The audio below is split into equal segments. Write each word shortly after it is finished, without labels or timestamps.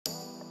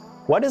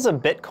What is a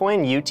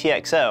Bitcoin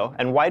UTXO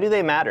and why do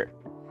they matter?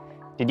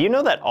 Did you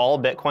know that all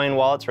Bitcoin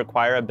wallets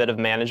require a bit of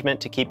management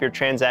to keep your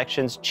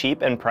transactions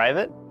cheap and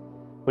private?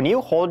 When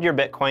you hold your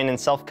Bitcoin in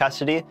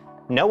self-custody,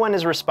 no one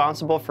is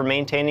responsible for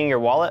maintaining your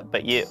wallet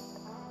but you.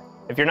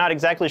 If you're not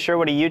exactly sure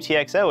what a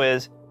UTXO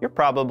is, you're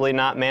probably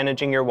not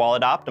managing your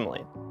wallet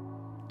optimally.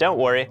 Don't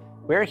worry,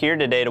 we're here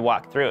today to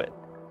walk through it.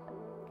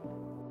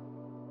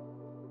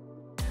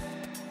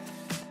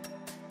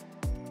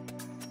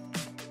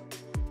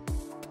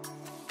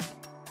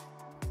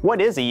 What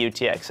is a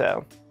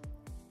UTXO?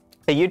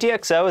 A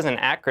UTXO is an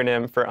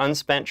acronym for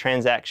Unspent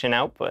Transaction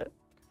Output.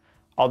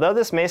 Although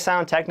this may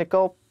sound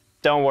technical,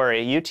 don't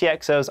worry,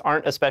 UTXOs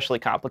aren't especially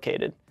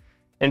complicated.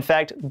 In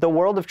fact, the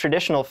world of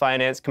traditional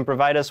finance can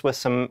provide us with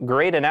some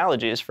great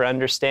analogies for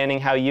understanding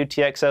how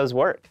UTXOs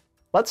work.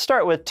 Let's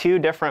start with two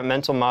different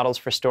mental models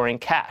for storing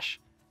cash: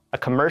 a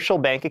commercial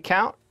bank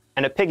account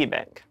and a piggy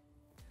bank.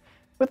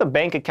 With a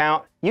bank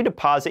account, you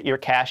deposit your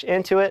cash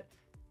into it,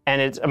 and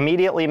it's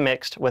immediately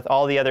mixed with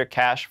all the other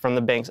cash from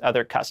the bank's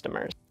other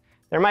customers.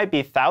 There might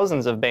be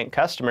thousands of bank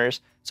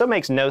customers, so it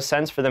makes no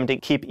sense for them to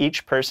keep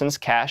each person's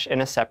cash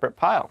in a separate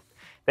pile.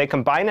 They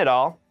combine it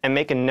all and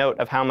make a note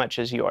of how much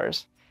is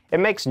yours. It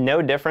makes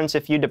no difference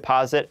if you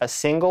deposit a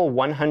single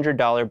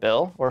 $100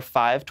 bill or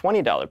 5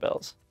 $20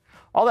 bills.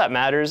 All that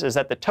matters is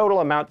that the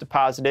total amount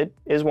deposited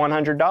is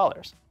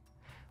 $100.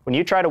 When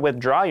you try to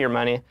withdraw your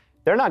money,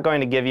 they're not going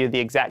to give you the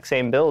exact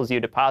same bills you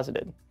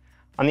deposited.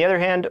 On the other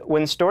hand,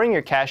 when storing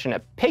your cash in a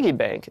piggy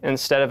bank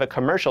instead of a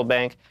commercial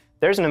bank,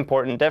 there's an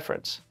important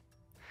difference.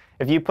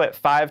 If you put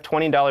 5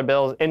 $20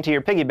 bills into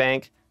your piggy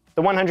bank,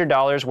 the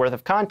 $100 worth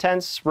of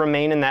contents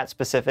remain in that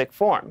specific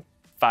form,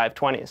 5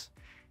 20s.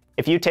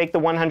 If you take the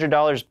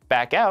 $100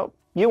 back out,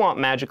 you won't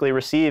magically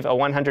receive a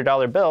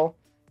 $100 bill.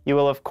 You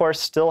will, of course,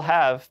 still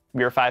have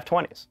your 5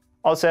 20s.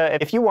 Also,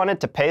 if you wanted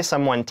to pay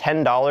someone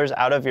 $10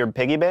 out of your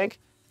piggy bank,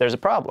 there's a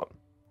problem.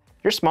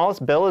 Your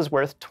smallest bill is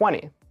worth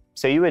 20,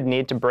 so you would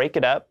need to break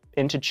it up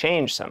into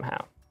change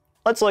somehow.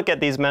 Let's look at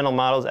these mental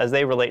models as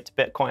they relate to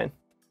Bitcoin.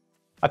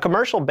 A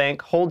commercial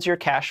bank holds your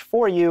cash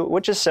for you,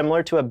 which is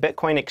similar to a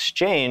Bitcoin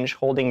exchange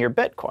holding your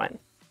Bitcoin.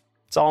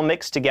 It's all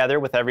mixed together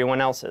with everyone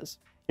else's.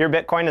 Your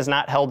Bitcoin is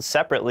not held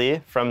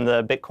separately from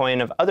the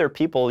Bitcoin of other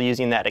people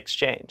using that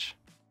exchange.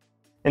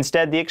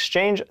 Instead, the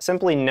exchange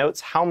simply notes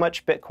how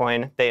much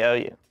Bitcoin they owe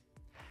you.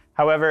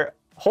 However,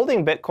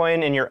 holding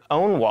Bitcoin in your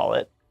own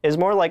wallet is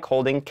more like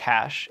holding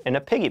cash in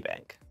a piggy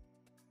bank.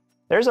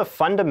 There's a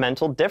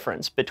fundamental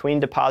difference between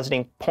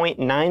depositing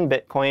 0.9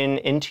 Bitcoin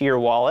into your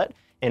wallet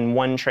in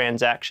one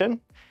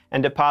transaction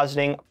and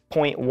depositing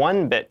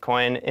 0.1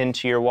 Bitcoin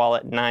into your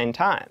wallet 9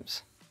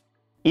 times.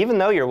 Even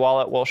though your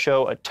wallet will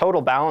show a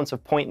total balance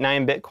of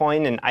 0.9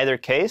 Bitcoin in either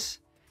case,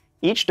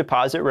 each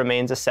deposit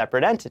remains a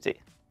separate entity.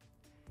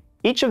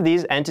 Each of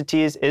these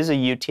entities is a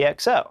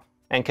UTXO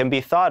and can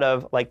be thought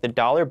of like the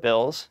dollar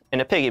bills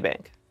in a piggy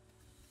bank.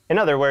 In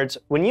other words,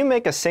 when you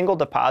make a single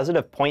deposit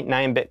of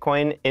 0.9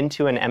 Bitcoin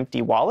into an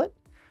empty wallet,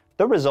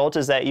 the result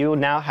is that you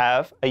now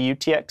have a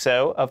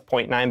UTXO of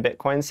 0.9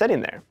 Bitcoin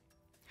sitting there.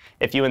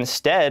 If you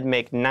instead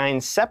make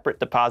 9 separate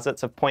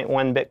deposits of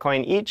 0.1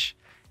 Bitcoin each,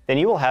 then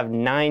you will have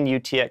 9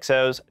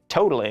 UTXOs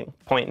totaling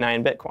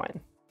 0.9 Bitcoin.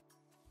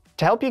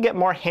 To help you get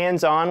more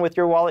hands-on with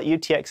your wallet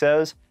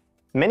UTXOs,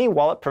 many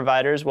wallet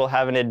providers will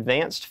have an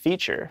advanced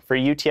feature for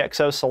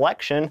UTXO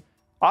selection,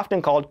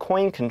 often called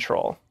coin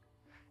control.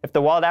 If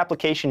the wallet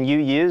application you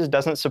use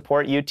doesn't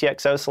support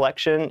UTXO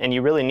selection and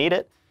you really need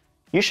it,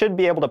 you should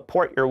be able to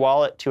port your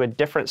wallet to a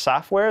different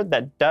software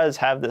that does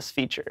have this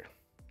feature.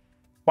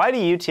 Why do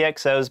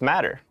UTXOs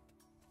matter?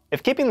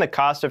 If keeping the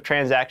cost of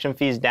transaction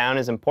fees down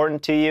is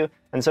important to you,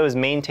 and so is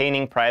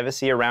maintaining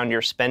privacy around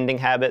your spending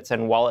habits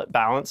and wallet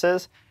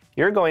balances,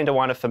 you're going to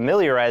want to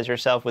familiarize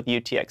yourself with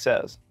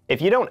UTXOs.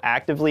 If you don't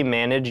actively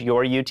manage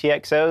your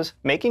UTXOs,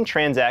 making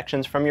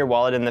transactions from your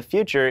wallet in the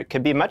future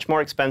could be much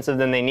more expensive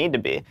than they need to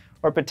be,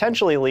 or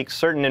potentially leak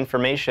certain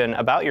information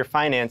about your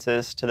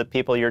finances to the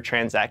people you're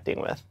transacting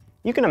with.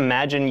 You can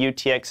imagine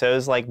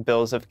UTXOs like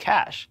bills of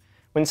cash.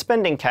 When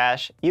spending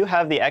cash, you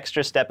have the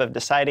extra step of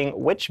deciding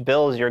which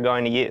bills you're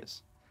going to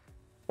use.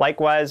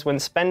 Likewise, when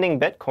spending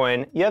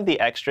Bitcoin, you have the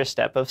extra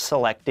step of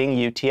selecting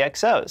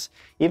UTXOs,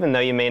 even though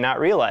you may not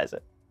realize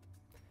it.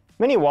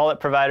 Many wallet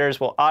providers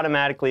will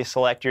automatically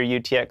select your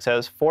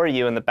UTXOs for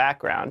you in the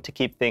background to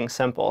keep things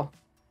simple.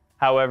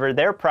 However,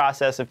 their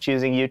process of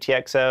choosing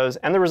UTXOs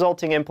and the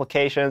resulting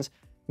implications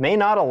may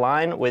not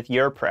align with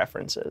your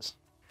preferences.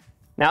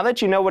 Now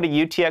that you know what a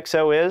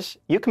UTXO is,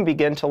 you can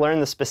begin to learn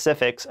the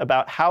specifics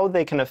about how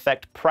they can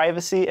affect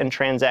privacy and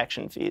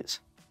transaction fees.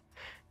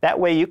 That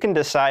way you can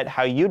decide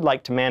how you'd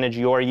like to manage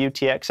your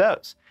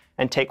UTXOs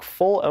and take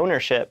full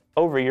ownership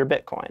over your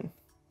Bitcoin.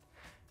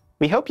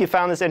 We hope you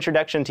found this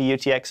introduction to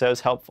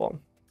UTXOs helpful.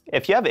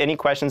 If you have any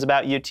questions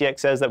about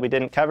UTXOs that we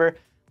didn't cover,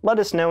 let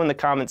us know in the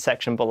comments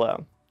section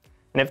below.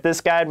 And if this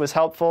guide was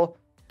helpful,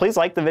 please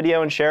like the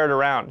video and share it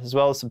around, as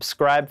well as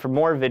subscribe for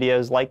more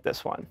videos like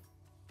this one.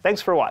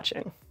 Thanks for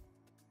watching.